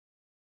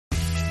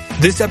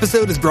This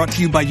episode is brought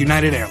to you by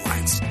United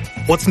Airlines.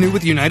 What's new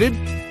with United?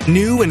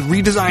 New and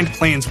redesigned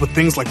planes with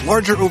things like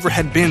larger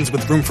overhead bins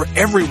with room for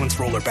everyone's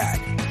roller bag,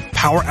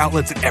 power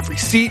outlets at every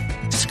seat,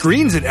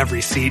 screens at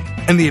every seat,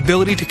 and the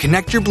ability to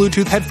connect your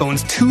Bluetooth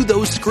headphones to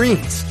those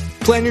screens.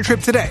 Plan your trip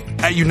today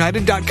at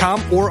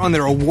united.com or on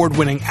their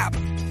award-winning app.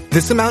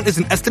 This amount is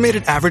an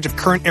estimated average of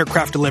current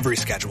aircraft delivery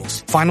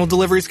schedules. Final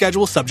delivery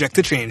schedule subject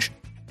to change.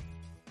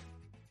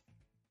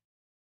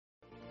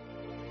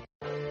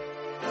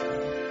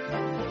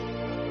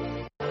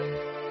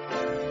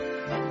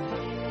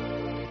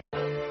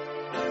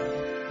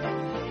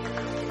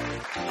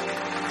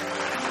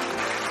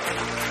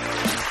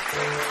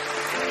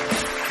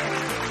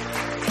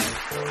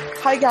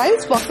 Hi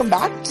guys, welcome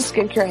back to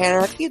Skincare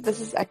Anarchy.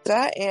 This is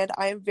Ekta, and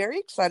I am very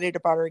excited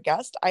about our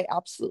guest. I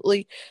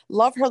absolutely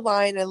love her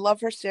line. I love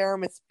her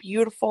serum. It's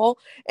beautiful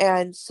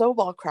and so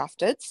well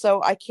crafted.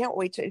 So I can't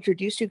wait to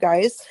introduce you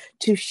guys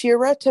to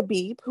Shira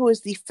Tabib, who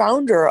is the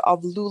founder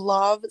of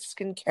LULAAV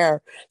Skincare.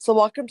 So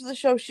welcome to the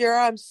show,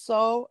 Shira. I'm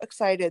so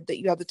excited that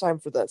you have the time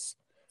for this.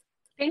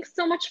 Thanks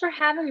so much for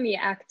having me,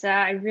 Ekta.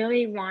 I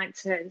really want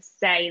to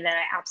say that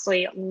I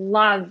absolutely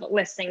love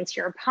listening to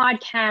your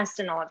podcast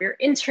and all of your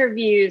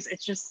interviews.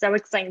 It's just so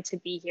exciting to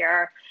be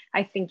here.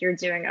 I think you're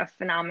doing a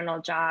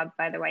phenomenal job,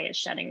 by the way, at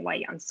shedding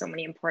light on so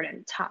many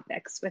important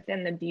topics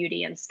within the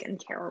beauty and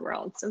skincare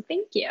world. So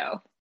thank you.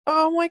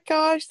 Oh my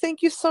gosh,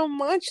 thank you so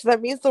much.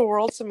 That means the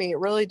world to me. It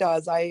really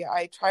does.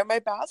 I try my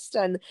best,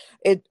 and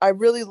I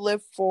really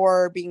live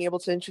for being able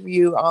to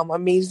interview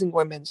amazing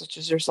women such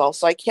as yourself.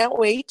 So I can't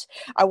wait.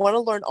 I want to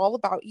learn all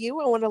about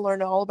you. I want to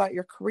learn all about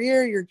your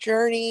career, your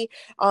journey.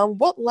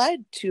 What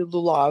led to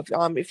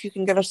LULAAV? If you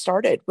can get us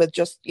started with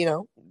just,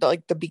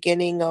 like the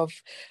beginning of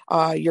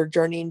your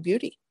journey in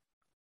beauty.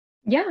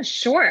 Yeah,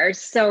 sure.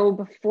 So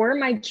before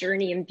my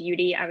journey in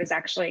beauty, I was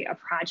actually a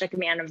project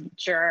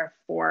manager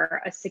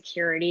for a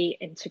security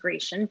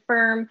integration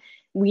firm.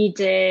 We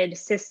did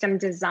system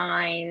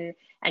design,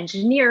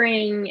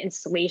 engineering,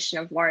 installation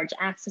of large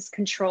access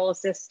control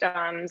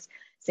systems,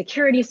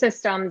 security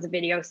systems,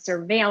 video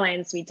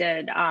surveillance. We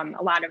did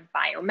a lot of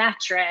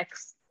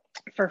biometrics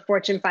for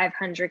Fortune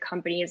 500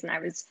 companies, and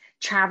I was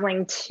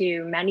traveling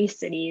to many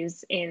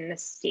cities in the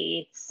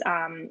States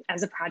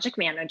as a project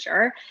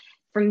manager.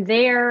 From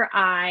there,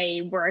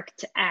 I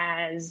worked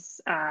as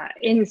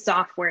in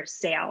software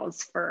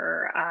sales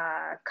for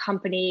a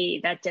company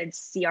that did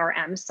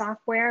CRM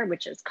software,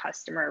 which is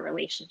customer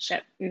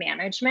relationship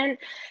management.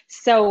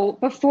 So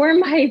before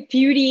my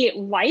beauty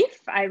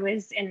life, I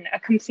was in a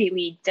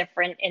completely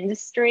different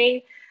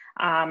industry.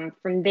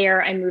 From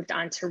there, I moved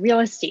on to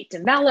real estate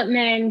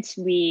development.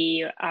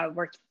 I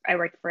worked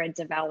for a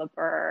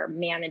developer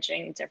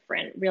managing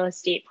different real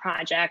estate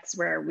projects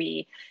where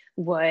we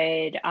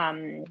would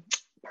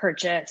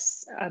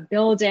purchase a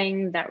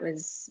building that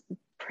was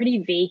pretty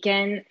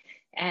vacant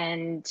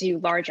and do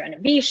large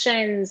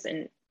renovations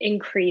and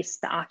increase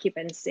the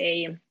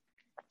occupancy.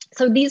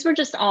 So these were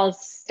just all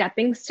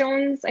stepping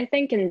stones, I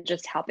think, and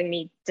just helping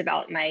me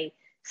develop my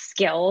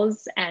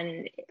skills.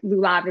 And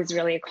LULAAV is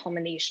really a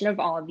culmination of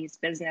all of these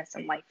business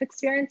and life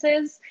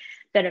experiences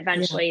that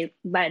eventually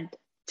led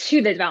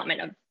to the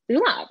development of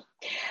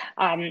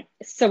LULAAV.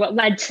 So what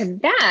led to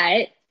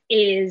that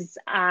is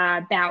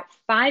about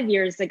 5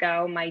 years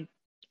ago, my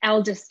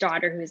eldest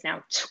daughter, who's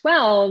now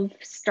 12,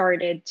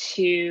 started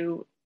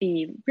to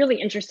be really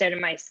interested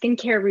in my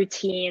skincare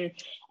routine.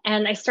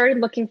 And I started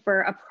looking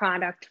for a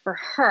product for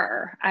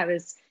her. I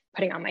was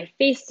putting on my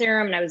face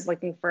serum and I was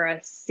looking for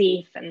a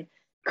safe and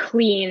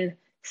clean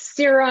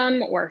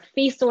serum or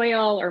face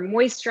oil or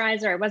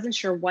moisturizer. I wasn't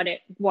sure what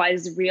it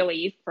was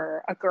really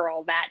for a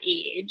girl that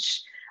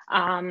age.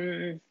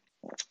 And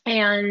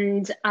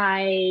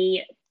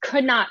I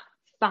could not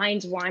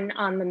find one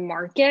on the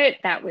market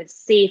that was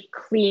safe,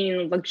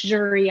 clean,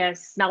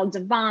 luxurious, smelled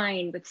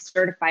divine with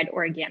certified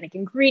organic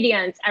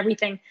ingredients,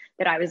 everything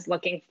that I was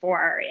looking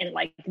for in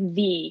like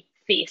the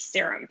face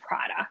serum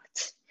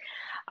product.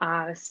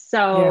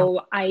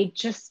 I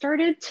just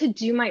started to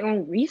do my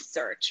own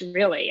research,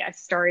 really. I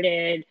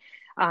started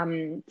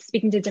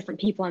speaking to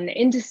different people in the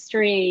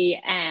industry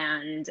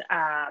and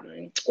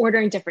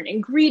ordering different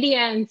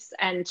ingredients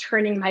and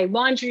turning my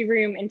laundry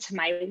room into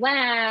my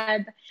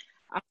lab.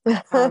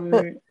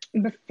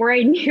 Before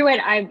I knew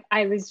it,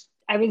 I was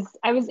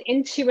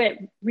into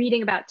it,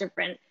 reading about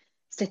different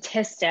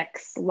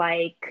statistics,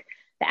 like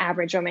the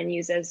average woman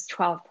uses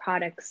 12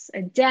 products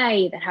a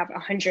day that have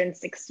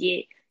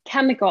 168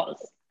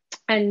 chemicals,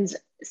 and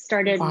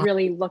started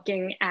really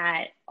looking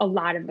at a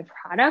lot of the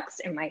products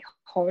in my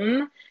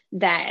home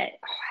that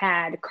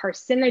had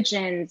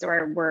carcinogens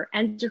or were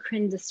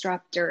endocrine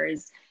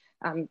disruptors,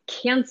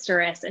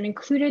 cancerous, and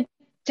included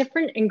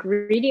different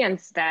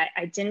ingredients that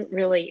I didn't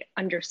really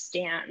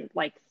understand,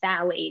 like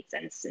phthalates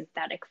and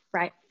synthetic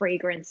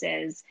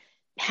fragrances,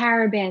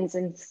 parabens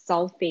and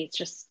sulfates,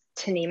 just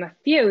to name a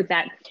few,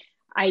 that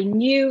I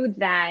knew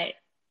that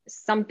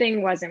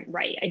something wasn't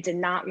right. I did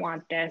not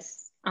want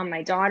this on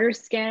my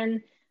daughter's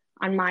skin.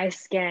 on my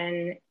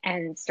skin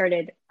and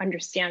started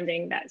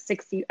understanding that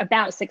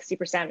about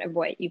 60% of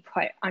what you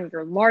put on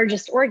your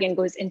largest organ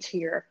goes into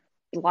your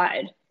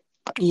blood.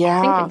 I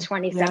think in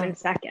 27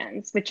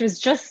 seconds, which was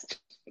just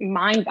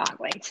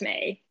mind-boggling to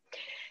me.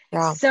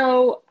 Yeah.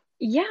 So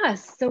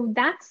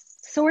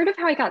that's sort of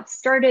how I got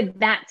started.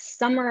 That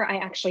summer, I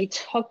actually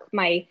took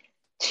my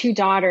two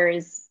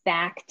daughters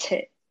back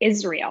to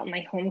Israel, my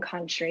home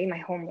country, my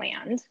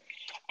homeland.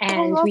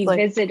 And we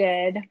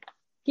visited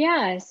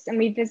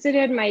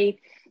my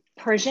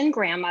Persian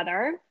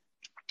grandmother,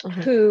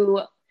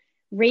 who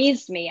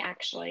raised me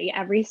actually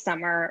every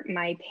summer.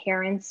 My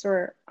parents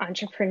were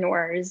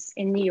entrepreneurs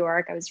in New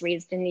York. I was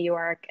raised in New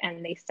York,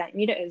 and they sent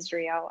me to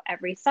Israel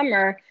every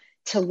summer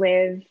to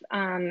live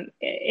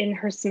in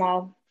her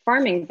small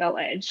farming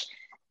village,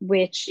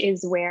 which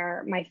is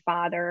where my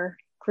father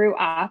grew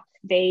up.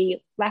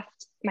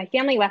 My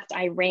family left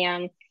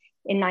Iran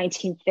in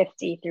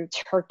 1950 through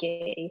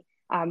Turkey.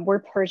 We're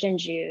Persian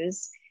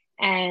Jews,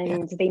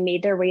 and they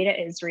made their way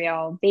to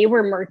Israel. They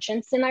were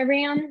merchants in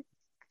Iran.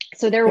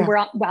 So their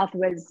wealth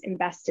was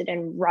invested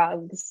in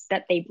rugs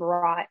that they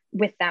brought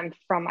with them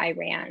from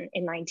Iran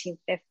in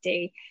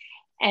 1950.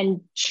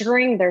 And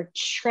during their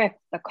trip,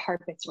 the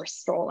carpets were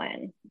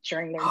stolen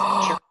during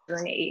their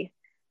journey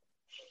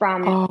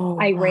from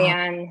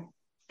Iran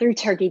through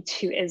Turkey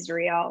to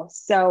Israel.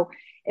 So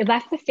it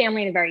left the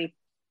family in a very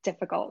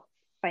difficult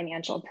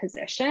financial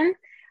position.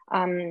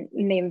 And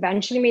they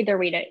eventually made their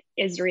way to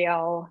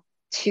Israel,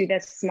 to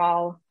this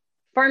small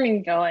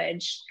farming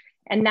village.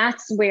 And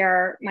that's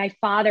where my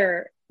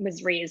father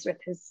was raised with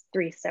his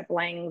three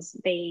siblings.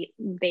 They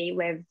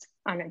lived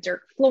on a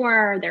dirt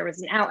floor. There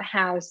was an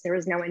outhouse. There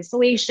was no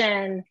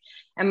insulation.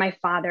 And my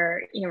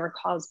father,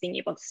 recalls being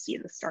able to see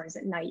the stars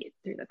at night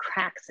through the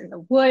cracks in the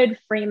wood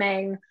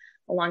framing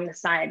along the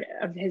side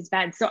of his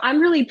bed. So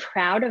I'm really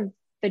proud of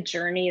the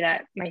journey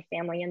that my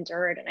family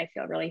endured. And I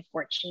feel really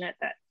fortunate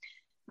that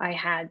I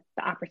had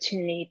the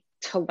opportunity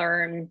to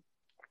learn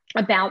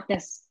about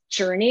this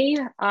journey.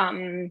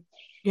 So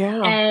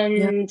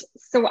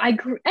I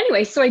grew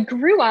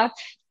up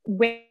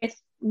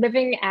with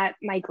living at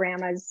my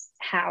grandma's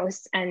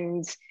house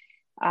and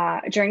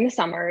during the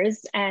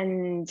summers,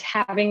 and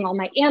having all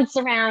my aunts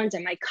around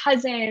and my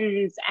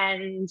cousins,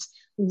 and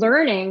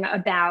learning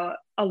about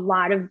a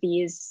lot of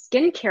these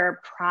skincare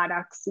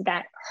products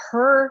that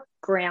her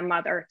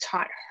grandmother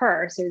taught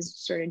her. So it was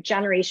sort of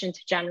generation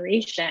to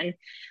generation,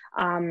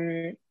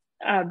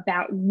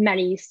 about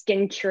many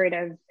skin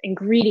curative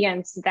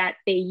ingredients that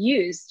they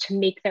use to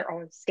make their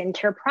own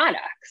skincare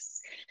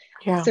products.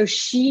 Yeah. So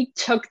she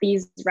took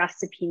these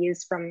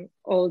recipes from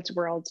old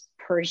world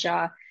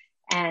Persia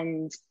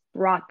and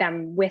brought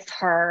them with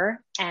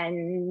her.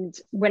 And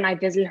when I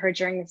visited her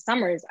during the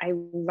summers, I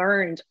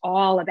learned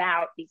all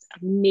about these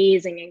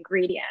amazing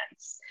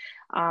ingredients.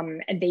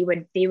 And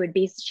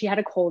she had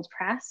a cold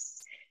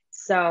press.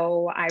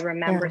 So I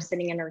remember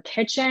sitting in her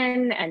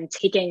kitchen and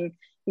taking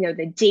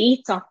the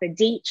dates off the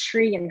date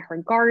tree in her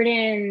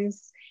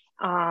gardens,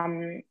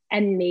 and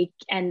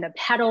the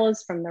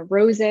petals from the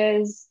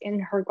roses in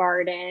her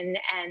garden,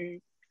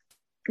 and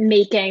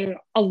making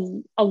a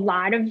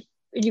lot of,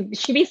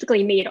 she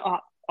basically made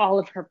all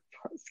of her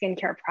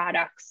skincare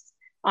products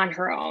on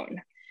her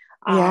own.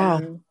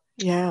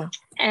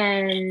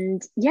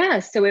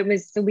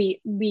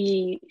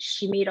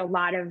 She made a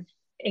lot of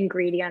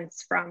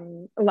ingredients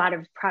from a lot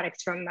of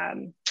products from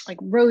like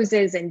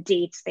roses and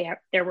dates.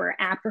 There were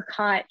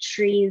apricot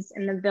trees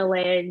in the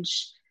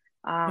village,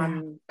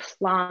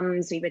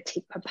 plums. We would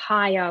take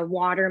papaya,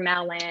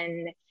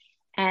 watermelon,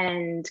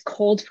 and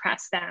cold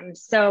press them.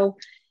 So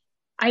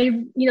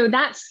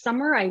that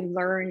summer I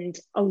learned,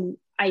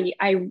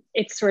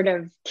 it sort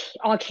of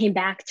all came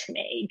back to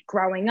me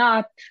growing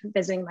up,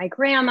 visiting my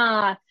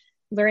grandma,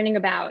 learning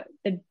about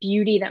the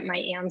beauty that my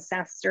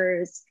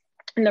ancestors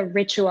and the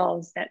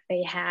rituals that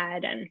they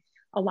had, and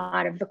a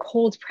lot of the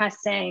cold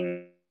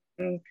pressing.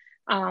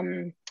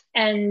 And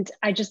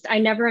I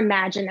never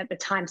imagined at the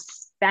time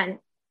spent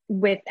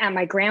at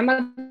my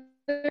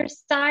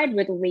grandmother's side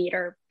would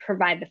later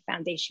provide the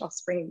foundational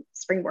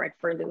springboard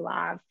for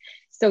LULAAV.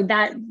 So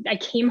that I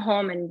came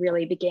home and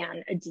really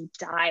began a deep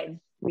dive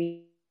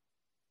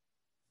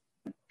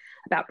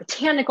about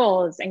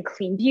botanicals and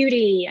clean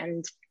beauty.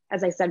 And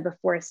as I said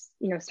before,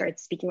 started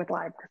speaking with a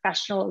lot of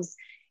professionals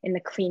in the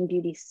clean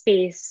beauty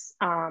space.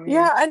 I want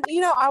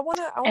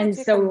to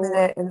take a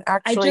minute and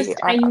actually,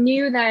 I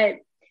knew that.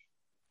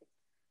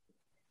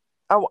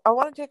 I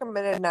want to take a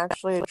minute and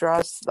actually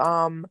address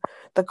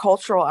the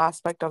cultural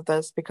aspect of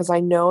this, because I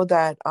know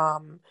that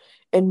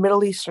in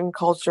Middle Eastern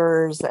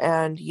cultures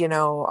and,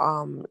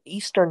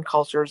 Eastern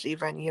cultures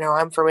even,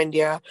 I'm from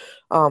India,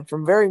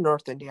 from very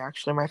North India,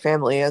 actually, my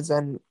family is,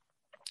 and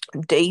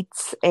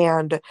dates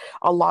and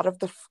a lot of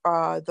the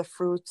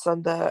fruits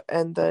and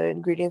the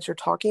ingredients you're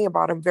talking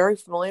about. I'm very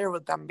familiar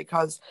with them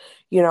because,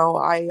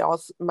 I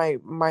also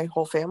my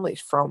whole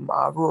family's from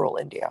rural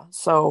India.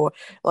 So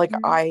like Mhm.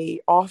 I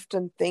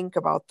often think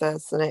about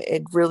this, and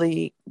it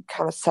really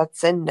kind of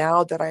sets in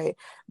now that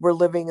we're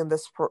living in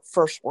this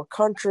first world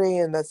country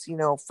and this,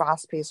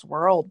 fast-paced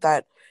world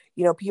that,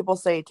 people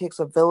say it takes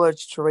a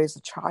village to raise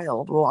a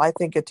child. Well, I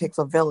think it takes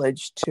a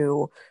village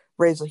to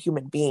raise a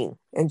human being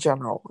in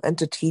general and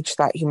to teach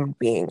that human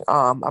being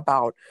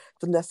about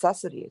the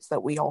necessities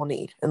that we all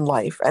need in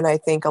life. And I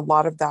think a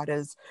lot of that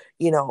is,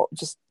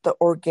 just the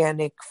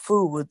organic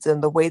foods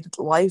and the way that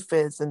life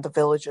is in the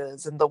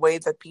villages and the way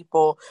that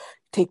people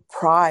take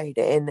pride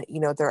in,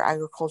 their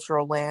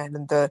agricultural land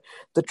and the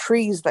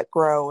trees that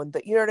grow and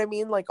the, you know what I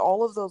mean? Like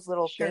all of those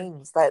little Sure.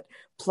 things that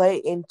play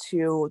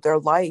into their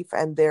life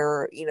and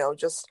their,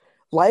 just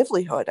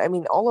livelihood. I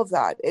mean, all of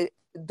that.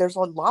 There's a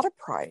lot of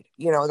pride,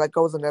 that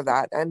goes into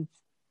that. And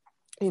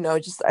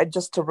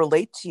just to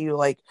relate to you,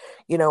 like,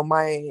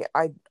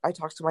 I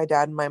talk to my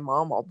dad and my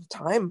mom all the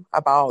time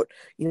about,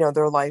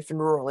 their life in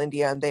rural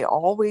India, and they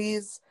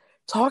always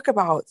talk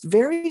about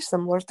very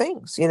similar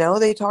things.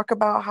 They talk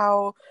about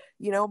how,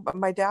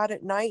 my dad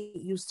at night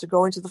used to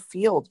go into the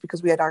fields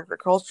because we had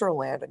agricultural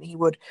land, and he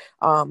would,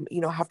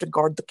 have to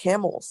guard the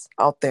camels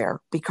out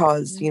there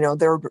because, Mhm.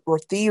 there were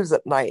thieves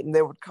at night, and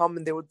they would come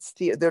and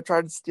they're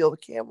trying to steal the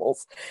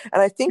camels. And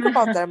I think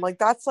about that. I'm like,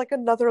 that's like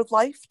another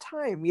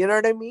lifetime. You know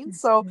what I mean?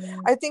 So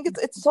I think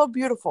it's so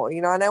beautiful,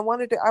 and I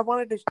wanted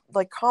to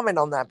like comment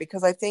on that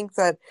because I think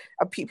that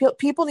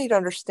people need to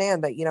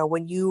understand that,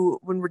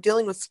 when we're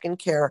dealing with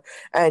skincare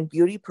and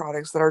beauty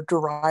products that are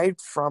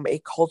derived from a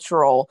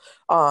cultural,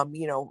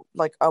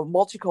 like a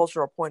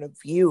multicultural point of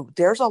view,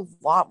 there's a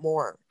lot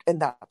more in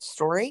that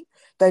story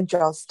than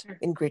just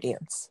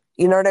ingredients.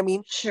 You know what I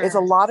mean? Sure. It's a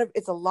lot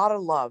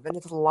of love, and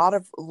it's a lot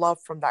of love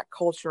from that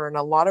culture, and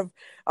a lot of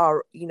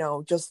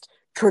just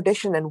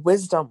tradition and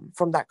wisdom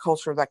from that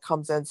culture that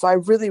comes in. So I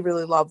really,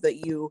 really love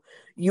that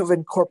you've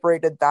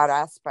incorporated that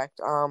aspect,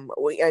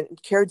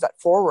 and carried that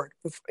forward,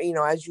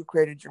 as you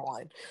created your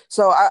line.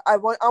 So I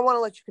want to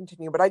let you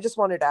continue, but I just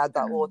wanted to add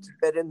that little Um,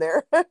 bit in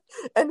there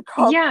and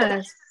comment.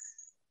 yes.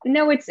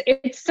 No, it's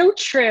so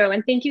true.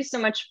 And thank you so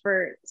much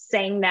for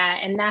saying that.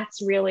 And that's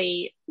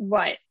really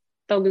what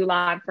the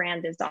LULAAV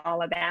brand is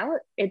all about.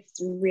 It's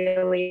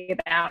really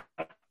about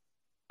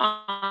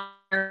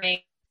honoring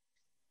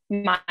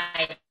my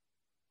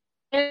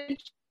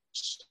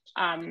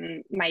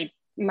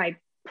my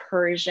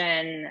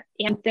Persian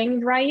and thing,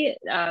 right?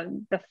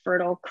 The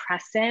Fertile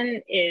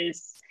Crescent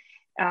is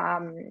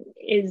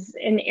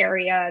an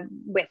area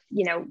with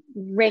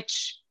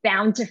rich,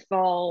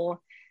 bountiful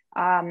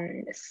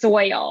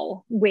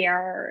soil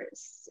where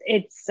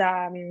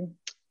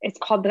it's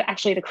called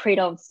actually the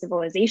cradle of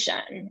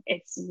civilization.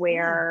 It's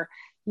where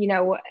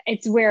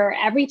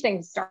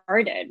everything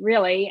started,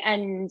 really.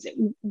 And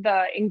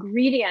the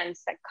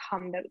ingredients that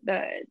come,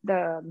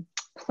 the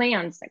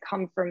plants that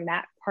come from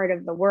that part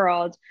of the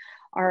world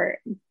are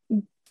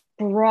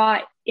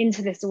brought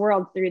into this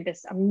world through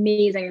this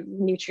amazing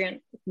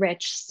nutrient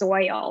rich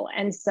soil.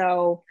 And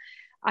so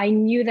I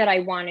knew that I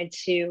wanted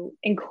to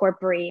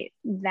incorporate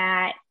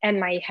that and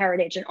my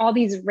heritage and all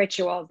these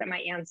rituals that my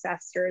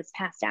ancestors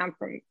passed down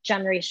from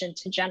generation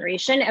to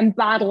generation and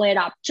bottle it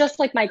up just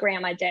like my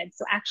grandma did.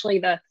 So actually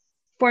the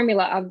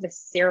formula of the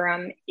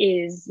serum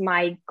is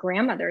my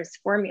grandmother's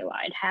formula.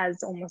 It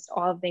has almost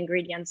all of the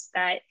ingredients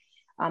that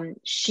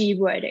she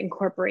would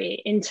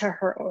incorporate into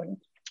her own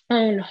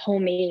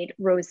homemade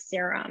rose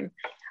serum.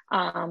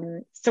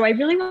 So I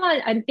really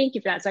want, and thank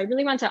you for that. So I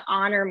really want to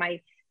honor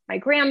my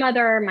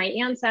grandmother, my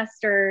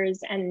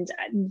ancestors, and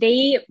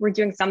they were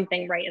doing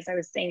something right. As I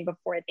was saying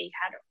before, they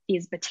had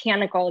these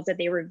botanicals that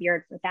they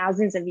revered for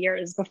thousands of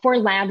years before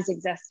labs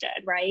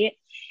existed, right?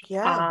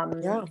 Yeah,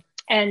 Um, yeah.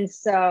 and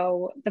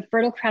so the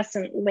Fertile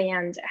Crescent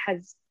land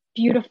has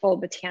beautiful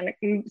some of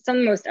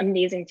the most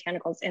amazing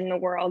botanicals in the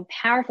world,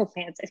 powerful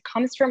plants. It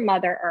comes from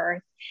Mother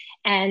Earth.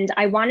 And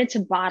I wanted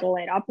to bottle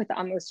it up with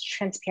almost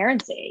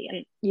transparency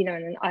and, in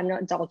an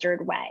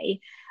unadulterated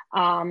way.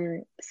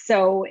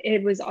 So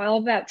it was all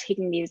about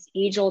taking these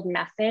age-old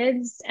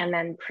methods and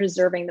then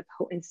preserving the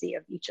potency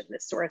of each of the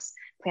source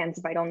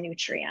plant's vital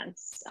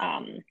nutrients.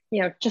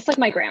 Just like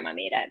my grandma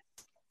made it.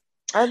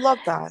 I love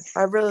that.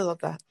 I really love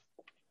that.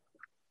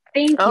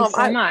 Thank you so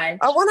I much.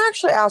 want to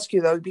actually ask you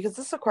though, because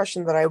this is a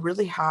question that I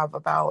really have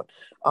about,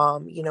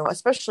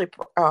 especially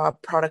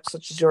products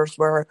such as yours,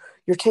 where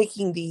you're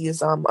taking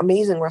these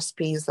amazing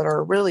recipes that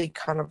are really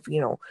kind of,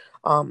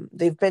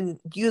 they've been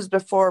used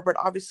before, but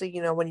obviously,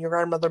 when your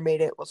grandmother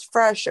made it, it was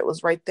fresh, it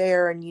was right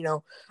there, and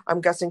I'm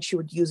guessing she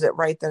would use it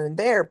right then and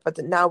there. But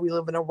then now we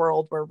live in a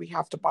world where we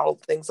have to bottle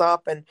things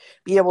up and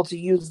be able to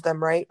use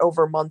them right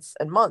over months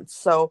and months.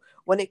 So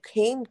when it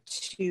came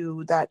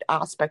to that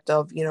aspect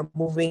of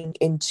moving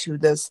into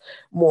this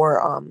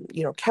more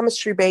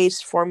chemistry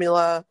based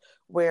formula,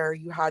 where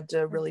you had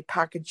to really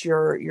package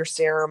your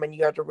serum, and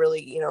you had to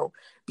really,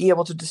 be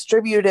able to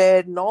distribute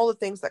it, and all the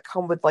things that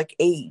come with like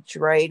age,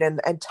 right?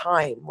 And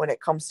time when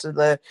it comes to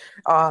the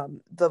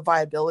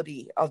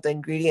viability of the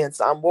ingredients.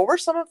 What were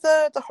some of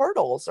the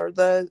hurdles, or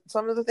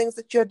some of the things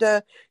that you had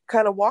to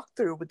kind of walk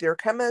through with your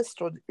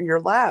chemist or your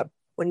lab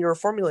when you were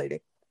formulating?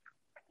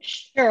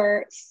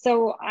 Sure.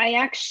 So I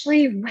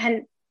actually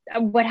went,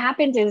 what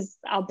happened is,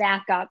 I'll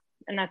back up,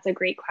 and that's a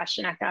great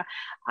question, Eka.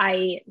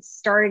 I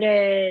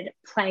started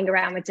playing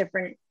around with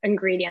different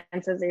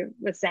ingredients, as I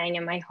was saying,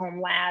 in my home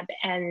lab,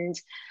 and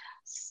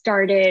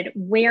started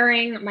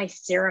wearing my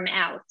serum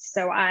out.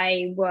 So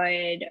I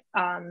would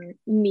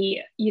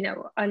meet,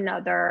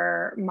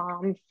 another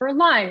mom for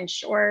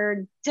lunch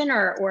or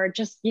dinner, or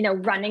just,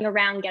 running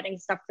around getting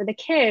stuff for the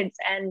kids.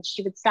 And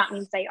she would stop me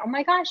and say, "Oh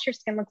my gosh, your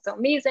skin looks so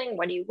amazing.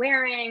 What are you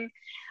wearing?"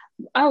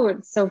 "Oh,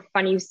 it's so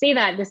funny you say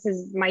that. This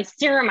is my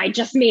serum. I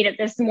just made it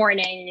this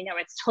morning.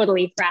 It's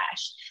totally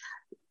fresh.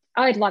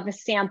 Oh, I'd love a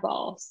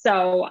sample."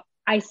 So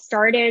I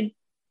started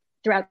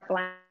throughout the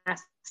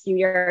last few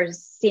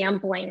years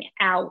sampling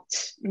out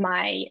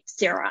my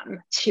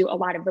serum to a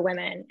lot of the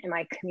women in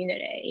my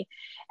community.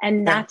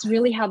 And that's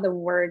really how the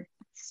word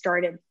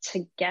started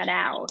to get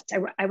out.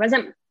 I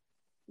wasn't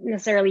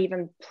necessarily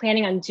even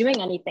planning on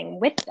doing anything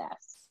with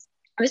this.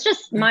 I was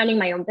just minding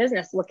my own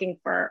business, looking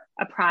for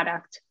a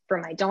product for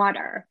my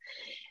daughter.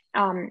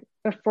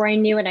 Before I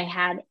knew it, I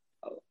had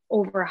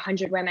over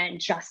 100 women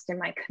just in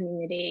my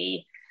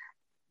community,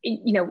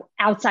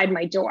 outside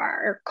my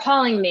door,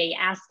 calling me,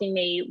 asking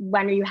me,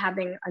 "When are you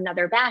having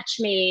another batch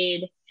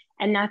made?"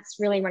 And that's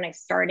really when I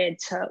started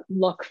to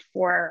look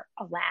for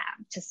a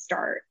lab to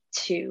start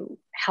to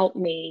help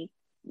me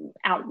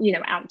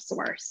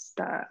outsource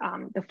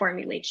the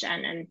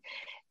formulation.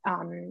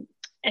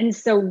 And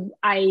so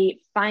I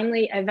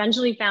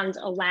eventually found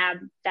a lab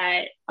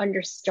that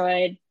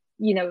understood,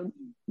 that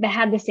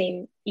had the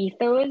same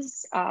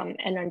ethos,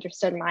 and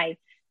understood my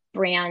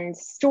brand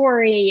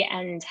story,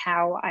 and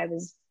how I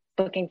was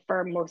looking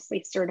for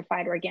mostly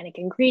certified organic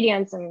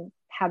ingredients, and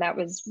how that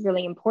was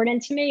really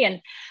important to me.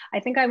 And I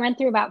think I went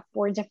through about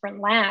 4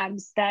 different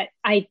labs that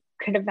I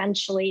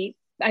eventually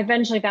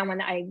found one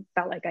that I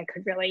felt like I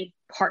could really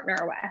partner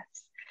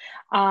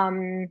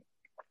with.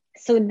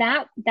 So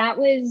that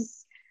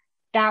was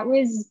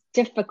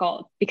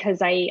difficult,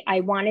 because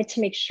I wanted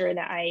to make sure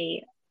that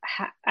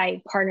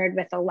I partnered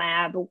with a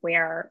lab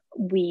where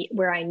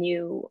I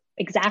knew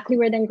exactly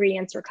where the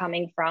ingredients were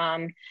coming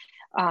from.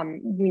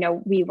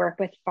 We work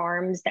with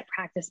farms that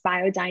practice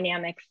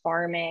biodynamic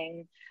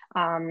farming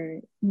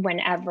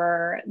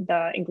whenever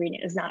the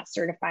ingredient is not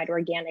certified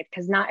organic,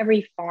 because not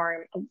every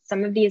farm,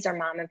 some of these are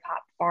mom and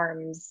pop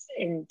farms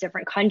in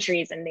different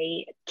countries, and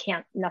they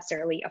can't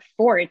necessarily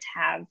afford to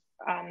have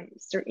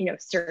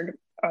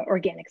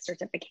organic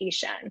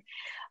certification.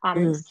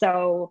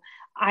 So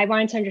I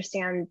wanted to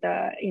understand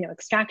the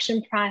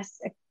extraction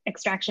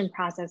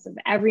process of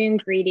every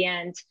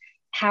ingredient,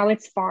 how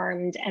it's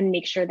farmed, and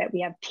make sure that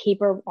we have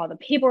all the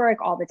paperwork,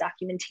 all the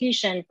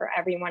documentation for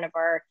every one of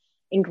our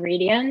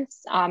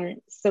ingredients.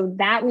 So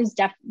that was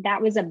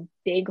a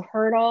big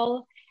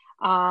hurdle.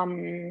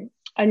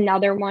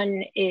 Another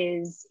one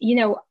is,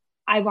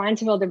 I wanted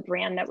to build a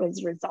brand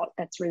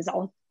that's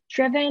result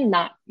driven,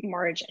 not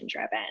margin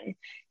driven.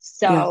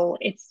 So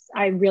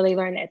I really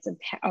learned that it's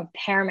of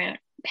paramount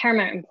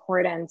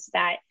importance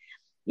that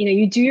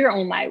you do your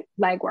own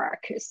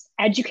legwork,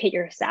 educate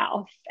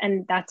yourself.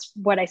 And that's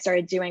what I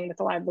started doing with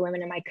a lot of the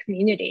women in my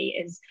community.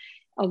 Is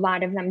a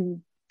lot of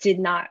them did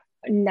not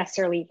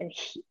necessarily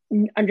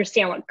even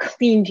understand what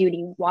clean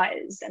beauty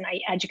was, and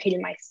I educated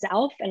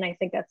myself. And I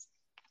think that's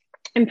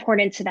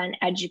important to then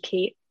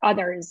educate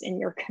others in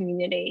your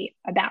community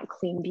about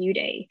clean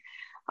beauty.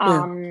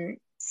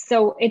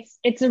 So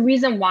it's a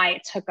reason why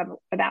it took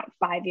about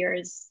 5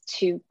 years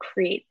to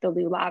create the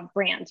LULAAV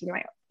brand.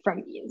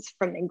 From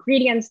the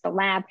ingredients, the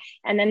lab,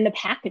 and then the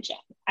packaging.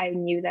 I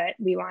knew that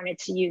we wanted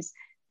to use,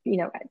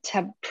 to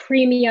have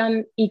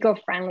premium,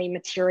 eco-friendly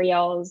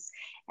materials,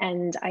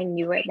 and I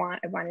knew I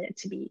wanted it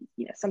to be,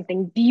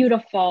 something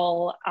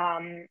beautiful.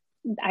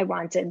 I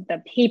wanted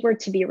the paper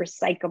to be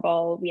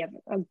recyclable. We have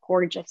a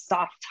gorgeous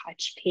soft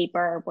touch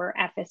paper. We're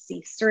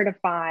FSC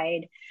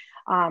certified.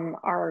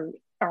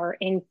 Our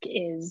ink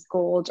is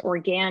gold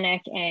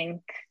organic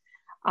ink.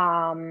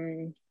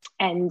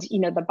 And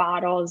the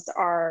bottles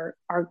are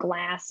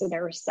glass, so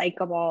they're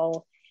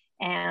recyclable,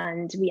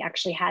 and we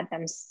actually had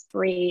them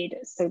sprayed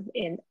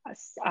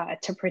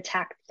to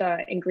protect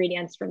the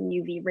ingredients from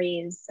UV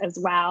rays as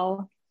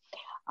well.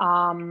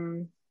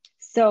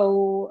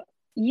 So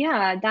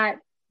yeah,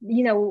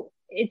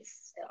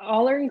 it's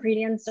all our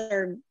ingredients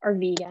are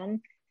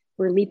vegan.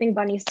 We're Leaping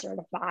Bunny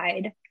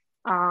certified.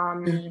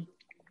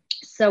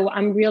 So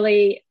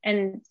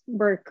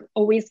we're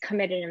always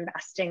committed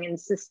investing in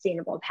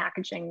sustainable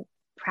packaging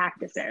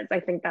practices. I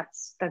think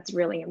that's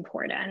really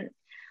important.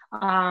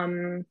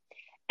 And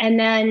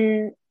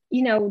then,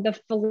 the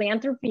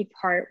philanthropy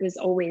part was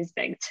always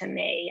big to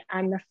me.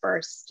 I'm the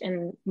first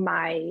in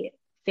my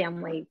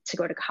family to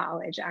go to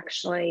college,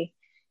 actually.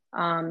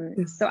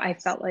 So I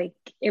felt like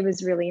it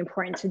was really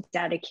important to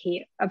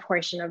dedicate a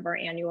portion of our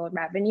annual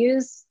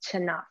revenues to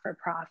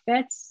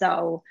not-for-profits.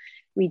 So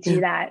we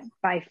do that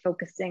by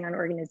focusing on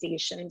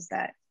organizations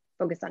that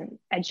focus on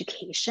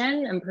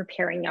education and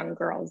preparing young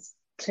girls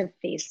to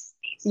face,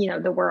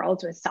 the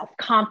world with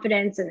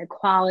self-confidence and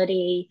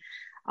equality.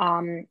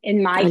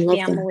 In my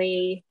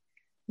family,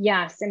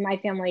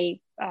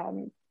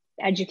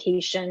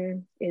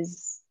 education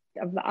is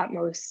of the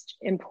utmost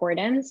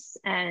importance.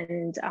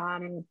 And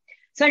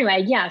so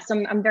anyway,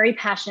 so I'm very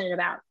passionate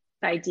about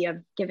the idea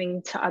of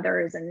giving to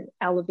others and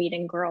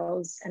elevating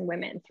girls and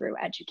women through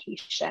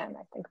education.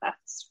 I think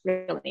that's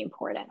really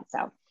important.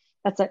 So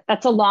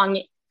that's a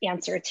long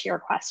answer to your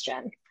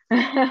question.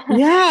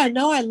 Yeah,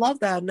 no, I love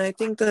that. And I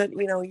think that,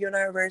 you and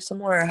I are very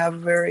similar. I have a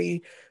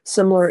very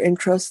similar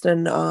interest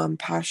and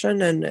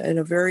passion and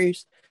a very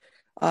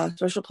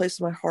special place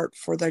in my heart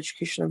for the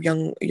education of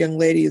young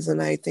ladies.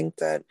 And I think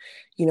that,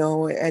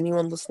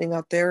 anyone listening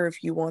out there,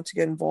 if you want to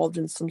get involved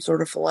in some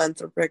sort of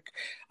philanthropic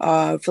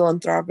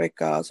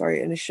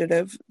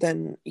initiative,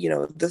 then,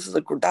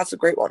 that's a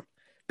great one,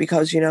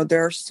 because,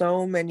 there are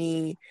so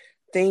many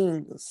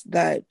things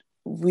that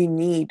we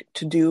need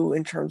to do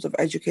in terms of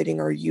educating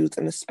our youth,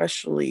 and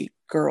especially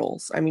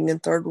girls. I mean, in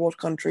third world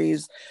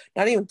countries,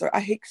 not even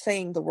I hate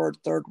saying the word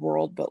third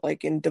world, but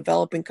like in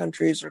developing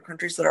countries or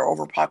countries that are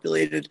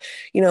overpopulated,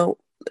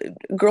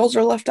 girls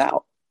are left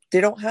out. They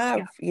don't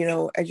have,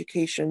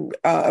 education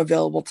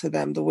available to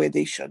them the way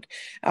they should.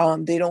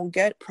 They don't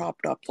get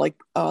propped up like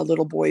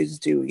little boys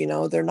do.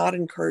 They're not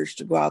encouraged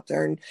to go out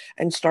there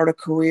and start a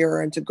career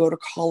and to go to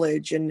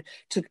college and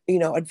to,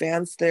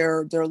 advance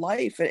their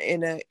life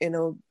in a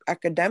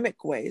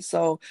academic way.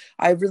 So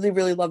I really,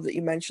 really love that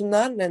you mentioned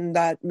that, and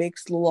that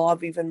makes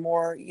LULAAV even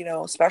more,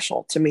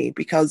 special to me,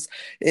 because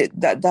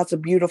that's a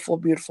beautiful,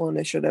 beautiful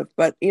initiative.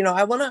 But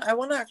I want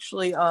to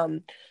actually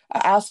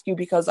ask you,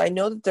 because I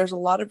know that there's a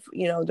lot of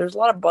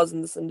buzz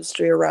in this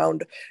industry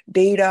around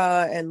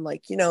data and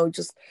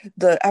just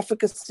the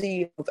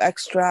efficacy of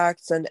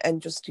extracts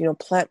and just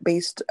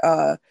plant-based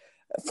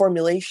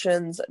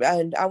formulations.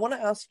 And I want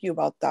to ask you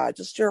about that,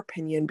 just your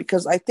opinion,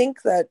 because I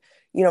think that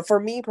for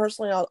me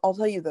personally, I'll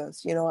tell you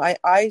this,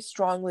 I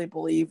strongly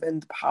believe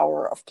in the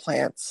power of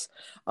plants.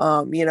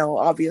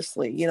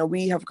 Obviously,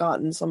 we have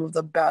gotten some of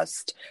the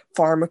best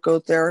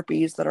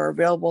pharmacotherapies that are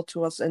available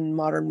to us in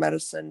modern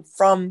medicine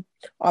from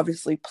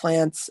obviously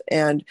plants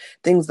and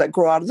things that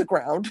grow out of the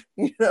ground,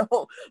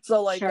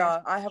 So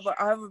Sure. I have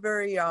a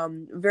very,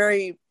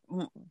 very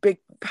big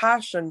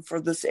passion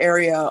for this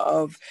area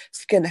of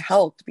skin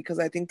health, because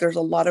I think there's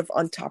a lot of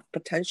untapped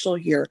potential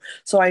here.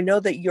 So I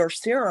know that your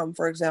serum,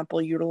 for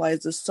example,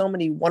 utilizes so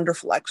many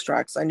wonderful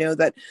extracts. I know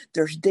that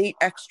there's date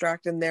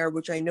extract in there,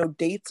 which I know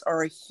dates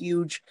are a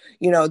huge,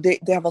 they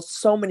have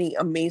so many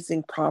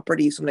amazing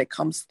properties when it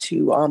comes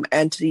to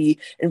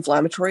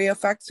anti-inflammatory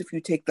effects if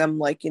you take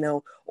them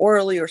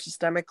orally or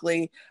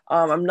systemically.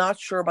 I'm not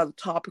sure about the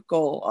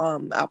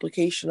topical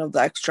application of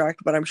the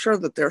extract, but I'm sure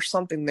that there's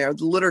something there.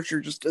 The literature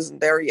just isn't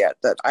there yet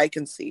that I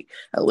can see,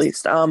 at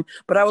least.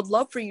 But I would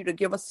love for you to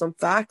give us some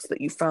facts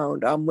that you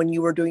found when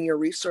you were doing your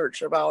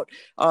research about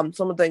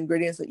some of the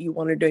ingredients that you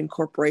wanted to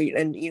incorporate,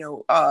 and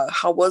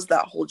how was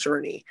that whole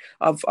journey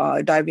of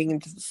diving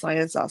into the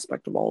science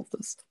aspect of all of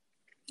this?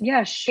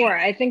 Yeah, sure.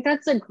 I think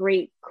that's a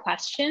great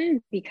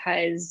question,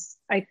 because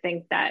I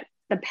think that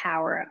the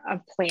power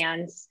of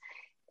plants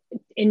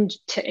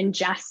to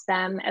ingest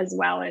them as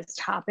well as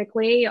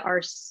topically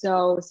are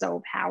so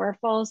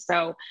powerful.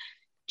 So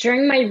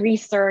during my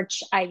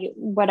research,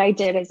 what I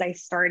did is I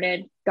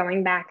started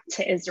going back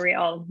to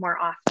Israel more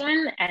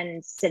often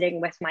and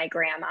sitting with my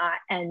grandma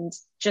and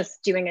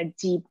just doing a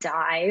deep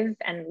dive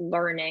and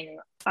learning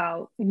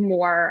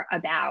more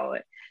about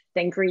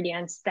the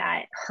ingredients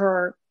that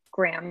her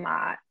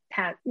grandma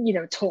had,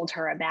 told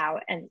her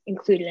about and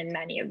included in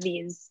many of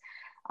these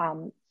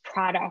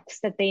products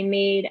that they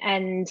made.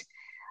 And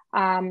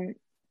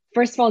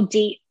first of all,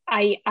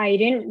 I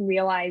didn't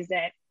realize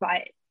it,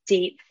 but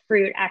date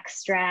fruit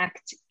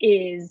extract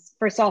is,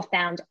 first of all,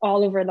 found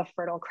all over the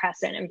Fertile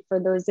Crescent. And for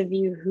those of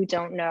you who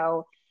don't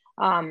know,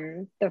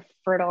 the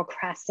Fertile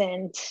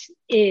Crescent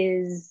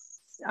is,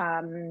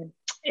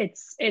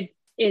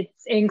 it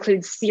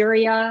includes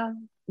Syria,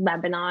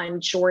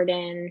 Lebanon,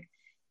 Jordan,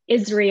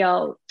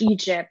 Israel,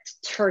 Egypt,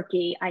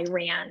 Turkey,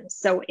 Iran.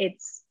 So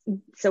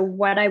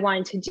what I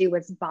wanted to do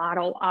was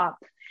bottle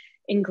up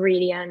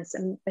ingredients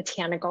and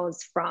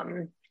botanicals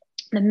from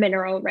the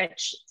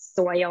mineral-rich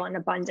soil and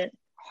abundant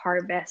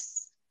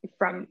harvests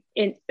from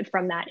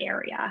that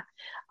area.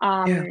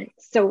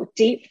 So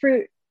date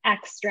fruit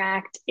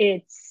extract,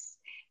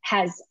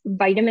 has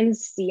vitamins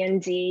C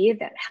and D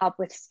that help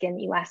with skin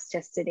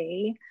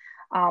elasticity.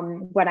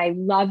 What I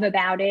love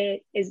about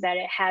it is that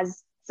it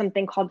has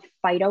something called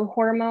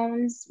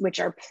phytohormones, which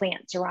are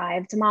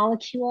plant-derived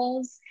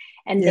molecules,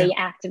 and they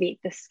activate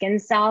the skin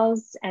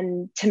cells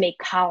and to make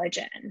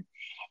collagen.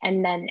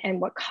 And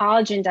what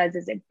collagen does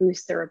is it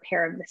boosts the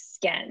repair of the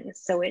skin.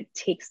 So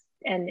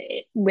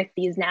with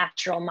these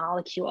natural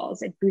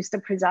molecules, it boosts the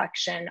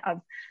production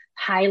of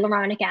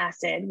hyaluronic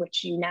acid,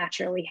 which you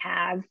naturally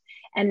have,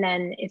 and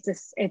then it's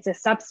a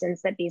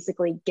substance that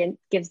basically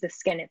gives the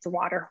skin its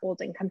water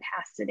holding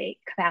capacity.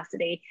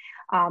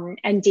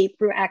 And date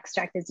fruit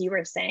extract, as you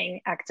were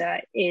saying,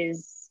 Ekta,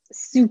 is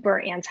super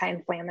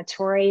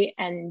anti-inflammatory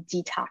and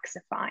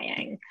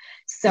detoxifying.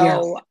 So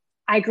yes.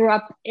 I grew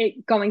up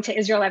going to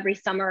Israel every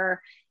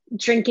summer,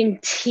 drinking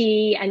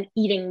tea and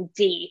eating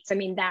dates. I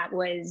mean,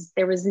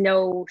 there was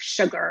no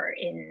sugar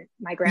in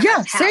my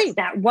grandma's house. Same.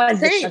 That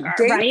was the sugar,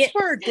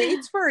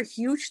 Dates were a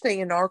huge thing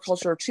in our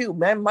culture too.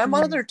 My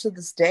mother to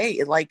this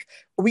day, like,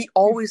 we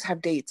always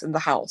have dates in the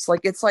house.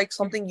 Like, it's like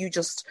something you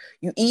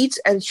eat,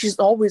 and she's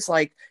always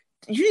like,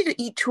 you need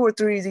to eat 2 or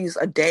 3 of these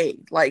a day.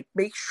 Like,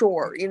 make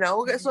sure,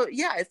 So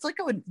yeah, it's like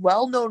a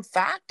well-known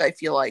fact, I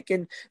feel like,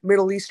 in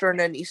Middle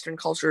Eastern and Eastern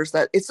cultures,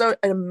 that it's an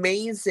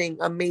amazing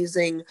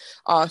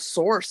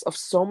source of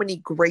so many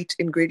great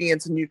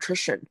ingredients and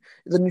nutrition.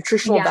 The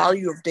nutritional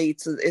value of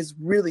dates is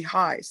really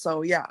high.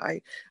 So yeah,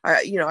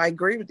 I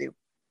agree with you.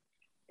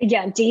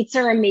 Yeah, dates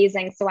are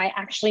amazing. So I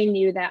actually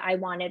knew that I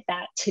wanted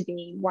that to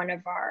be one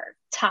of our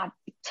top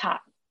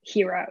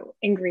hero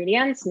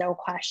ingredients, no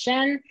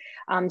question.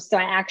 So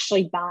I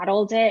actually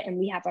bottled it, and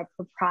we have a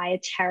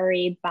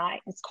proprietary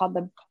it's called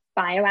the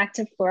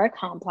Bioactive Flora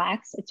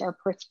Complex. It's the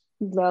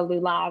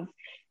LULAAV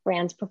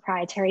brand's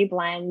proprietary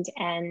blend,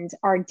 and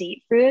our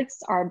date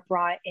fruits are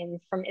brought in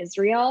from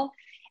Israel,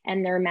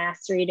 and they're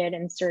macerated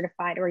in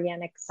certified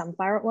organic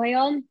sunflower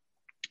oil.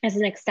 It's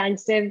an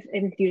extensive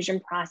infusion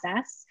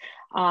process,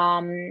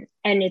 and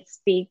it's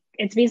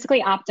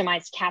basically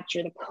optimized to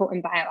capture the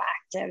potent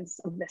bioactives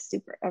of a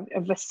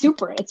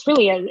super. It's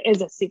really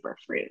is a super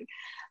fruit.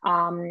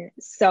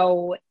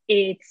 So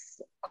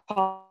it's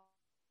called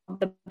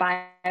the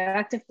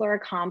Bioactive Flora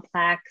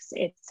Complex.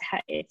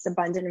 It's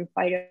abundant in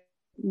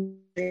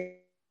phytonutrients,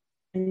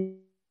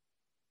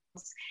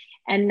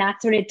 and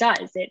that's what it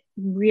does.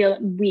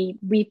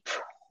 We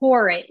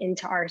pour it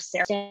into our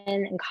serum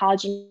and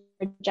collagen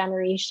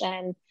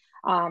regeneration.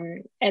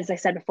 As I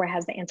said before, it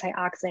has the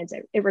antioxidants.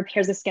 It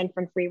repairs the skin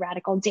from free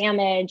radical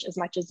damage as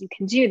much as you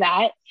can do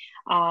that.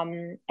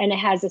 And it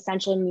has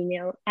essential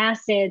amino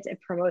acids. It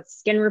promotes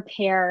skin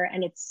repair,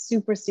 and it's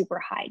super,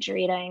 super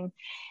hydrating.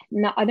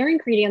 And the other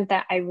ingredient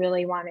that I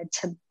really wanted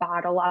to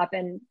bottle up,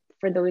 and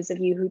for those of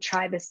you who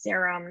try the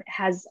serum, it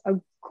has a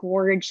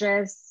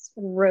gorgeous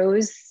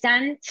rose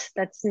scent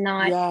that's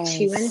not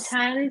too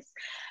intense.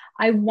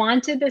 I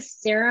wanted the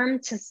serum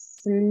to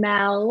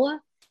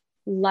smell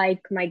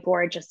like my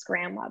gorgeous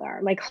grandmother.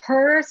 Like,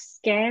 her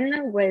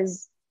skin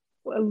was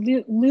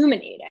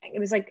illuminating. It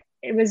was like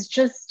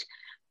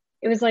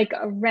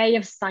a ray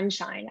of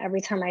sunshine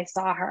every time I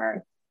saw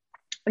her.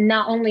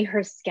 Not only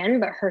her skin,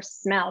 but her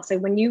smell. So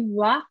when you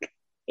walk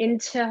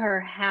into her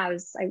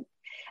house, I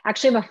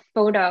actually have a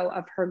photo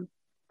of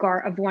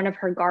of one of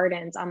her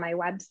gardens on my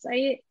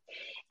website,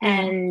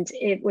 and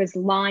it was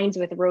lined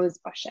with rose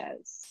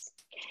bushes.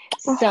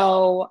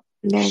 So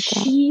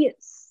she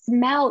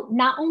smelled,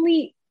 not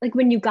only like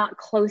when you got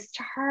close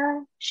to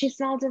her, she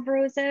smelled of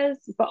roses,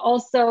 but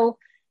also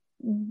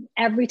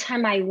every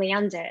time I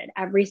landed,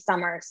 every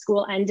summer,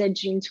 school ended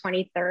June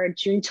 23rd,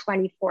 June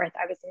 24th,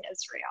 I was in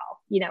Israel,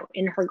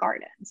 in her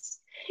gardens.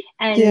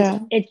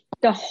 And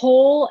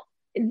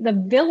the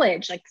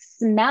village like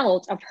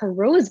smelled of her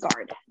rose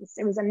gardens.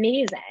 It was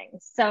amazing.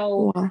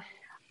 So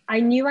I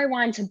knew I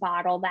wanted to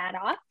bottle that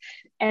up,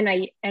 and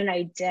I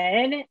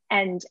did.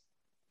 And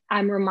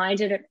I'm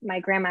reminded of,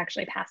 my grandma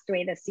actually passed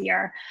away this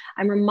year.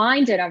 I'm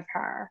reminded of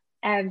her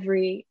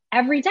every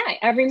day,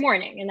 every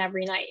morning and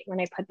every night when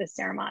I put the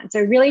serum on. So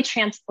it really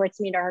transports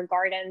me to her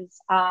gardens.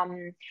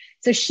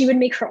 So she would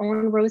make her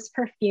own rose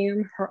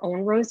perfume, her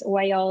own rose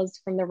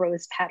oils from the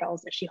rose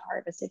petals that she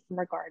harvested from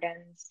her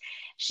gardens.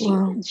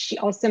 She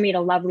also made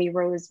a lovely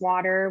rose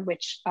water,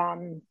 which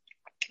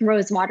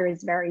rose water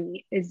is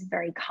very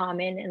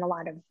common in a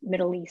lot of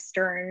Middle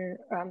Eastern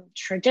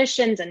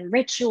traditions and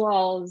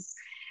rituals.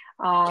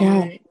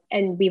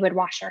 And we would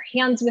wash our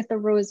hands with the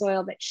rose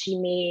oil that she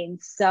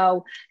made.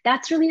 So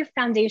that's really a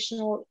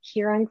foundational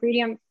hero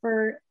ingredient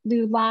for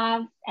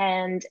LULAAV.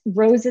 And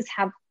roses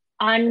have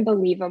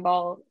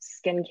unbelievable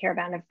skincare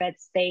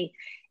benefits.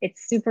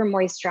 It's super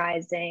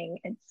moisturizing.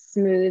 It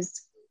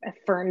smooths,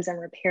 firms,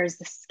 and repairs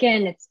the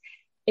skin.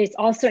 It's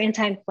also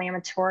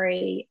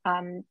anti-inflammatory.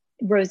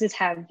 Roses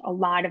have a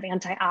lot of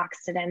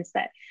antioxidants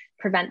that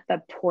prevent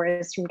the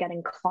pores from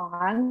getting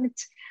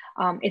clogged.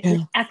 It's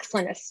an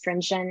excellent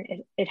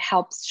astringent. It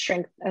helps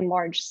shrink and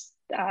enlarge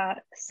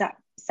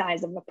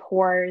size of the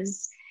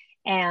pores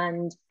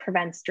and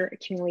prevents dirt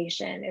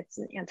accumulation. It's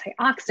an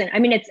antioxidant. I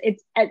mean,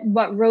 it's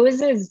what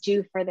roses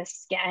do for the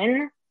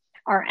skin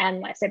are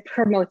endless. It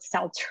promotes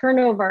cell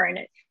turnover, and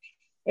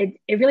it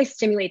really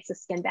stimulates the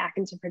skin back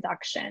into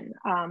production.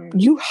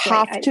 You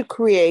have to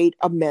create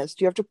a mist.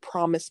 You have to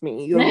promise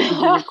me you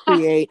will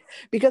create,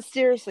 because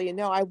seriously,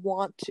 no, I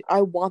want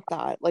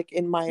that like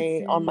in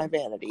my on my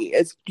vanity.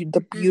 It's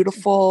the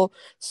beautiful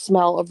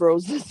smell of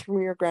roses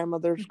from your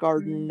grandmother's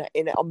garden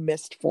in a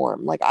mist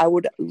form. Like I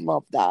would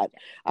love that.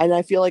 And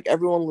I feel like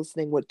everyone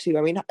listening would too.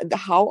 I mean,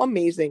 how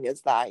amazing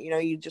is that?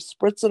 You just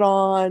spritz it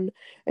on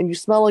and you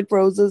smell like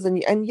roses,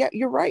 and yet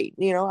you're right.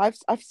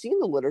 I've seen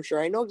the literature.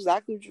 I know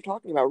exactly what you're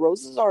talking about.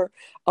 Roses are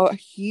a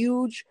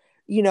huge,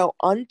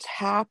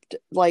 untapped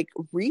like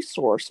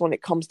resource when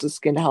it comes to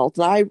skin health.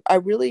 And I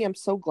really am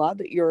so glad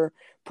that you're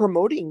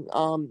promoting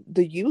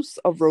the use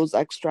of rose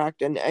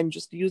extract and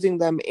just using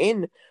them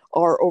in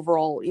our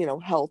overall,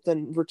 health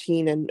and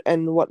routine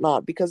and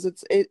whatnot, because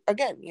it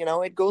again,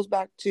 it goes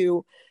back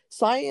to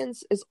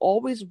science is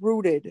always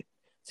rooted.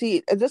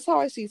 See, this is how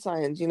I see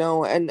science,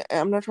 and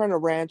I'm not trying to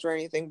rant or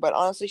anything, but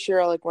honestly,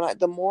 Shira, like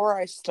the more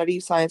I study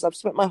science, I've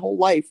spent my whole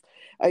life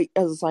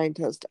as a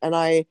scientist, and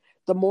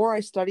the more I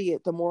study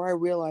it, the more I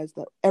realize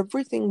that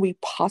everything we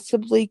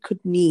possibly could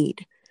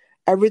need,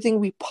 everything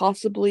we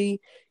possibly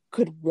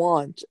could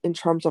want in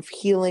terms of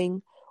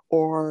healing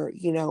or,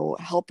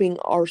 helping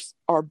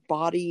our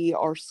body,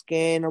 our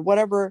skin, or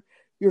whatever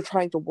you're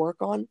trying to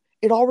work on,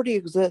 it already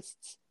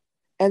exists.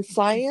 And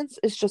science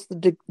is just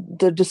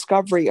the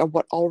discovery of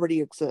what already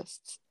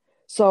exists.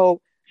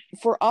 So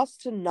for us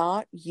to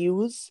not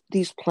use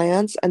these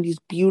plants and these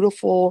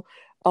beautiful,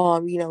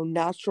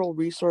 natural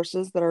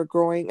resources that are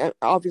growing,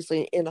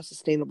 obviously in a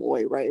sustainable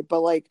way, right?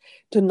 But like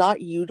to not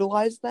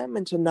utilize them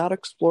and to not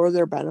explore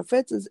their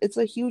benefits it's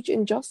a huge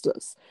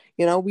injustice.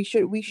 We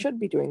should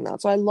be doing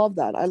that. So I love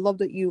that. I love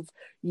that you've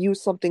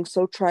used something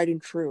so tried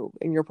and true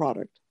in your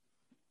product.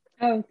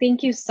 Oh,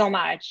 thank you so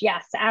much.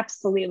 Yes,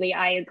 absolutely.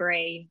 I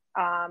agree.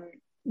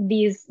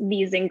 These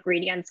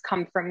ingredients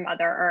come from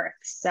Mother Earth.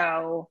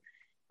 So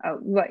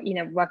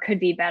what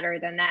could be better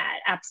than that?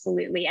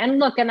 Absolutely. And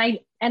look, and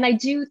I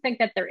do think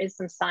that there is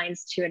some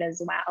science to it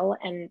as well.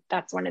 And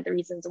that's one of the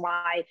reasons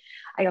why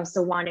I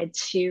also wanted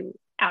to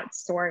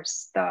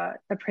outsource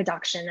the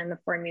production and the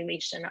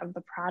formulation of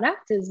the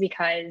product, is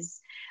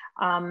because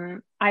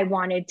I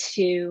wanted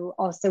to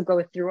also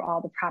go through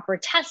all the proper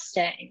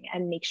testing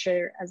and make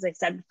sure, as I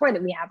said before,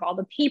 that we have all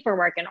the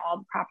paperwork and all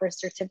the proper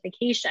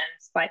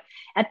certifications. But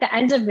at the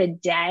end of the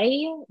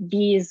day,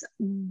 these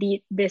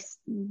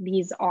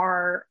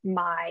are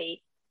my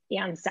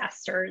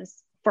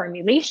ancestors'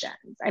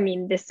 formulations. I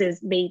mean,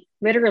 they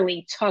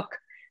literally took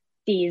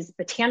these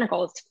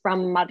botanicals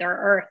from Mother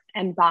Earth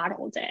and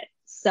bottled it.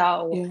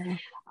 So,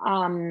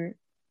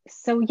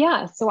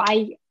 yeah. So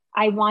I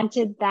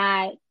wanted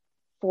that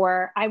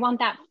I want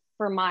that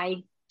for my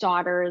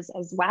daughters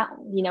as well.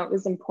 It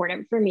was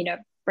important for me to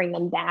bring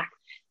them back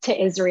to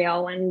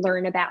Israel and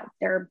learn about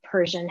their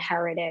Persian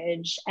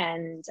heritage.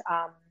 And,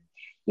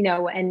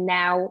 and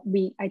now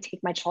I take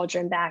my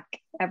children back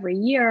every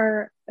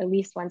year, at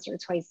least once or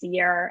twice a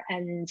year.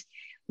 And,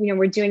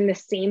 we're doing the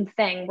same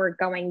thing. We're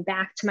going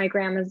back to my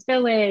grandma's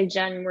village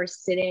and we're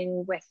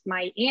sitting with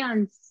my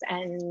aunts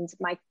and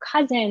my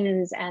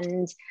cousins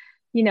and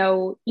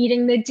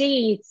eating the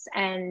dates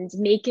and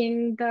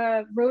making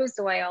the rose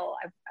oil.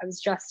 I was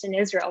just in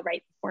Israel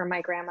right before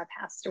my grandma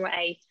passed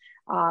away.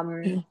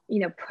 I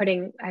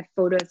have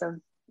photos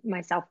of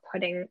myself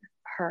putting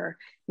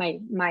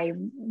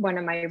one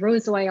of my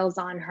rose oils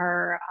on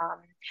her.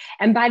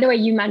 And by the way,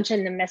 you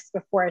mentioned the mist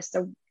before.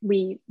 So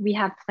we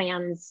have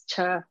plans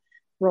to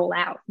roll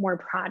out more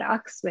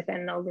products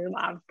within the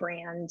LULAAV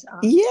brand. So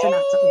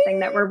that's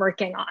something that we're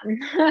working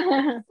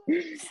on.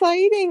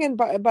 Exciting. And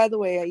by the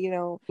way,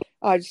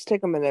 just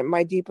take a minute.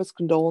 My deepest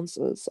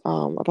condolences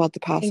about the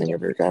passing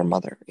of your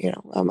grandmother.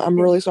 I'm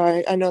really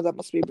sorry. I know that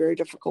must be very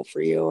difficult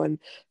for you, and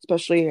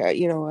especially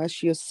as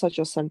she has such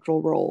a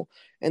central role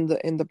in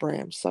the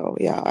brand. So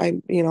yeah,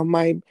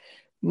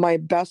 my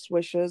best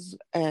wishes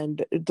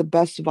and the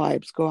best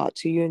vibes go out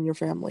to you and your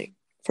family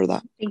for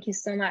that. Thank you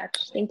so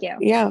much. Thank you.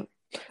 Yeah.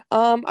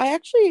 I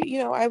actually,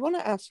 I want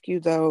to ask you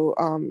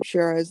though,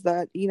 Shira, is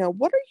that,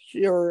 what are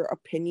your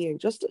opinion,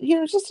 just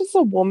as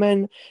a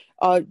woman,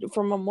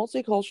 from a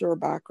multicultural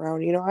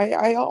background,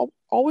 I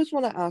always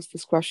want to ask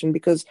this question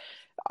because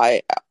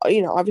I,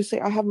 obviously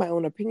I have my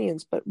own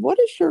opinions, but what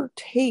is your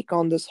take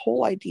on this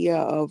whole idea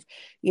of,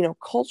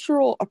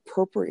 cultural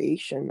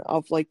appropriation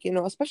of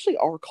especially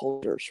our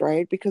cultures,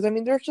 right? Because I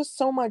mean, there's just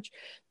so much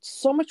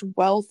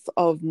wealth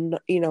of,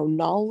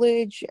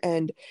 knowledge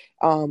and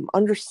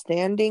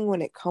understanding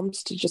when it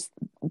comes to just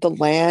the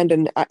land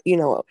and,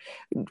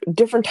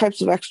 different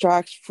types of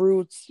extracts,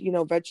 fruits,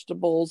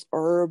 vegetables,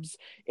 herbs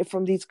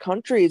from these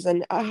countries.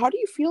 And how do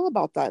you feel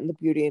about that in the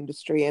beauty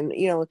industry? And,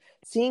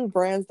 seeing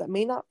brands that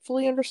may not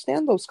fully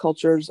understand those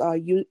cultures,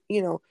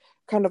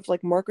 kind of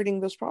like marketing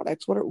those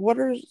products. What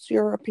is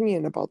your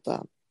opinion about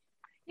that?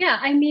 Yeah,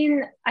 I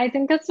mean, I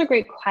think that's a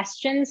great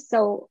question.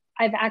 So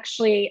I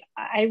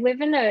live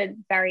in a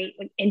very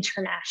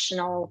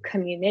international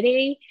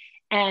community,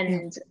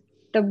 and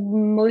the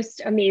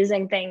most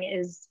amazing thing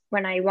is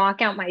when I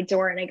walk out my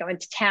door and I go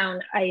into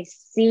town, I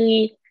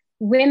see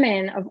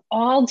women of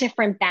all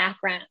different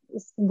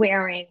backgrounds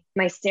wearing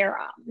my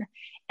serum.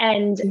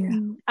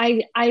 And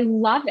I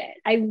love it.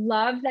 I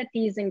love that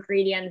these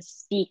ingredients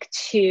speak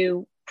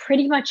to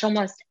pretty much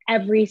almost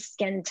every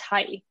skin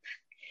type.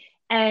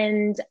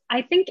 And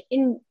I think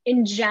in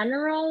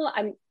general,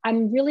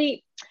 I'm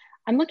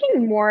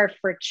looking more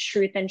for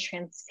truth and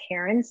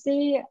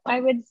transparency,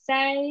 I would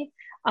say.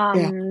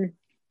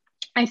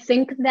 I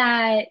think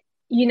that,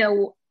 you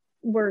know,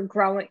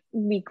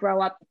 we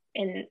grow up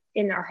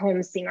in our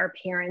homes seeing our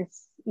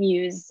parents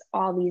use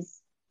all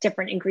these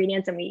different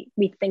ingredients, and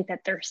we think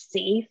that they're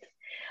safe.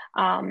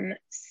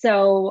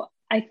 So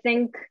I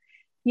think,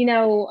 you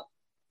know,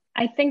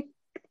 I think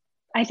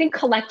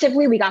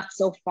collectively we got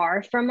so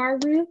far from our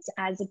roots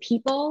as a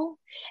people.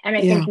 And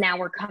I think now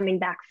we're coming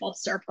back full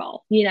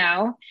circle, you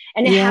know,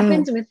 and it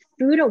happens with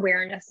food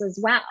awareness as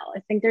well.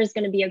 I think there's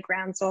going to be a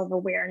groundswell of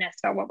awareness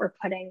about what we're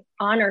putting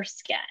on our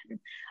skin.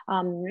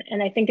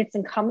 And I think it's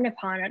incumbent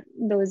upon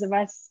those of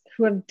us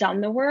who have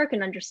done the work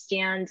and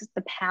understand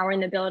the power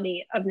and the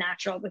ability of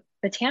natural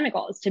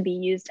botanicals to be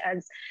used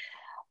as,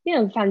 you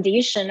know,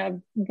 foundation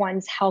of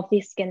one's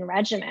healthy skin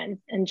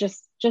regimen, and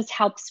just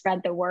help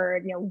spread the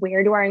word. You know,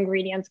 where do our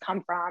ingredients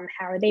come from?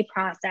 How are they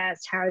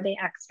processed? How are they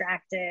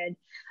extracted?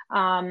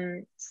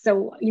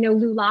 So, you know,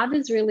 LULAAV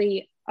is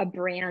really a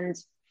brand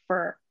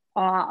for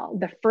all.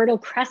 The Fertile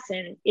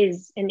Crescent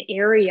is an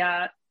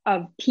area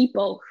of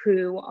people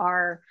who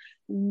are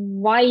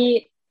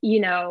white, you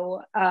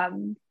know,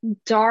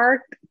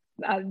 dark,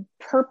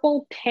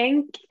 purple,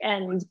 pink,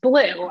 and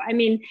blue. I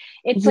mean,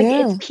 it's like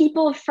it's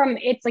people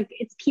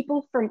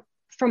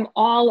from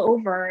all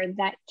over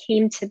that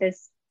came to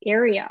this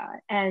area,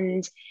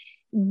 and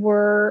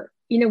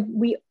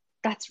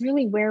that's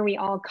really where we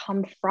all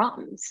come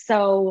from.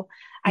 So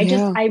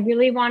I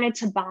really wanted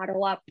to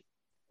bottle up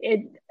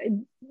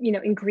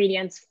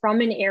ingredients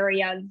from an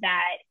area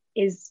that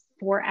is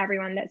for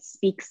everyone, that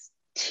speaks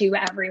to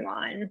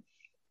everyone,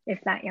 if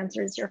that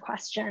answers your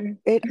question.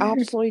 It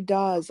absolutely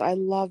does. I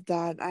love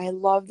that. I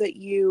love that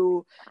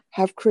you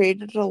have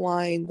created a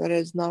line that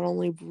is not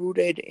only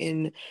rooted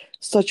in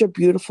such a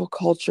beautiful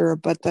culture,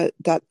 but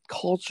that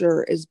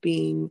culture is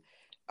being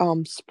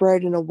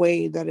spread in a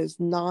way that is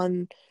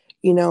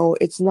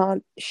it's not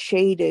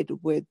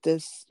shaded with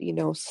this,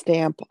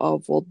 stamp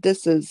of, well,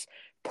 this is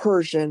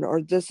Persian,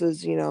 or this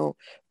is,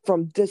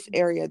 from this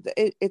area.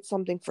 It's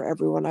something for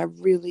everyone. I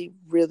really,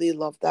 really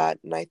love that.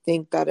 And I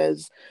think that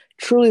is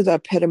truly the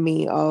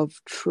epitome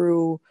of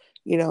true,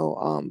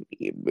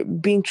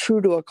 being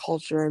true to a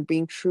culture, and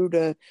being true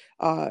to,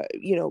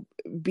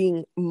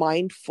 being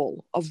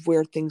mindful of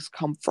where things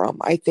come from.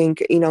 I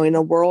think, in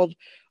a world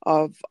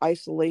of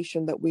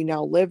isolation that we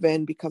now live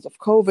in because of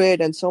COVID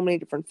and so many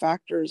different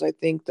factors, I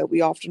think that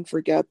we often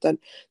forget that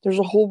there's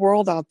a whole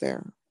world out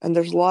there. And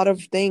there's a lot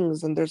of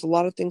things, and there's a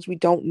lot of things we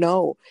don't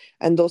know.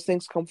 And those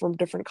things come from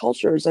different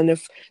cultures. And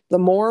if the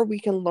more we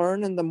can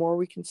learn and the more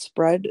we can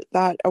spread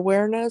that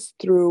awareness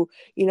through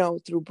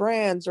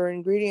brands or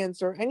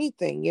ingredients or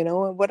anything,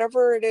 and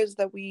whatever it is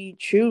that we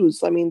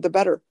choose, I mean, the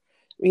better.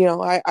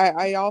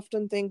 I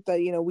often think that,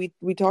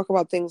 we talk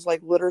about things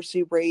like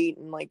literacy rate,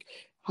 and like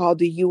how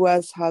the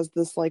US has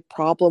this like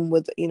problem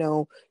with,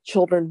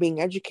 children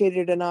being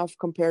educated enough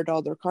compared to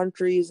other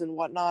countries and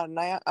whatnot. And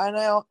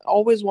I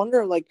always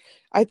wonder, like,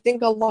 I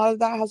think a lot of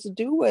that has to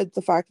do with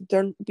the fact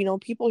that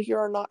people here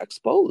are not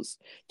exposed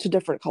to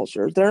different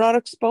cultures. They're not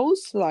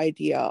exposed to the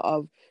idea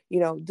of,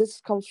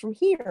 this comes from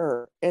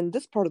here in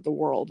this part of the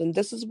world, and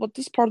this is what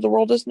this part of the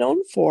world is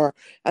known for,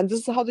 and this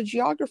is how the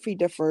geography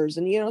differs.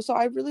 And so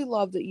I really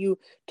love that you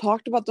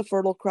talked about the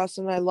Fertile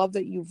Crescent. I love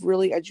that you've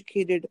really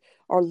educated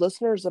our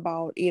listeners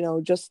about,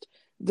 just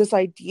this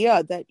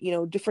idea that,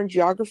 different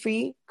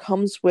geography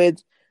comes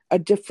with a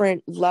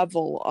different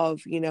level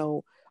of,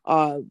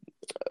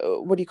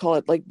 what do you call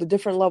it? Like the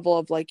different level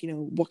of, like,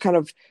 what kind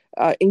of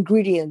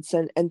ingredients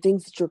and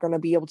things that you're going to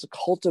be able to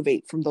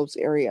cultivate from those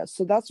areas.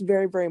 So that's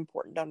very, very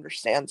important to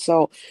understand.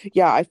 So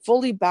yeah, I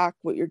fully back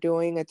what you're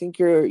doing. I think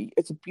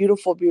it's a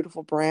beautiful,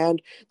 beautiful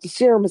brand. The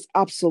serum is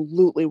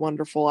absolutely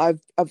wonderful.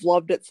 I've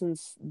loved it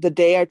since the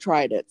day I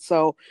tried it.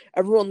 So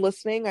everyone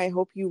listening, I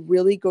hope you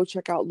really go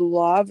check out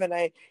LULAAV, and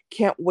I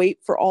can't wait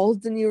for all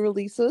of the new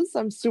releases.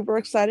 I'm super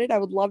excited. I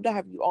would love to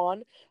have you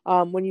on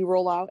when you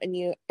roll out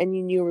any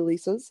new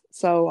releases.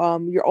 So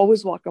you're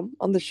always welcome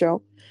on the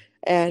show.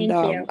 And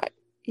thank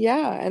you.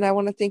 and I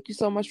want to thank you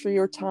so much for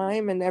your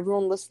time. And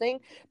everyone listening,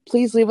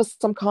 please leave us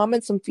some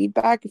comments, some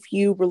feedback if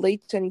you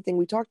relate to anything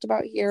we talked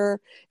about here.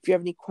 If you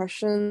have any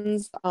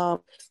questions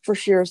for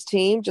Shira's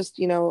team, just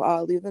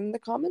leave them in the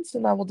comments,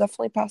 and I will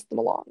definitely pass them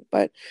along.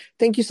 But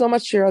thank you so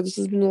much, Shira. This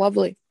has been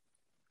lovely.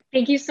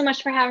 Thank you so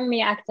much for having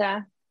me,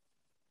 Akta.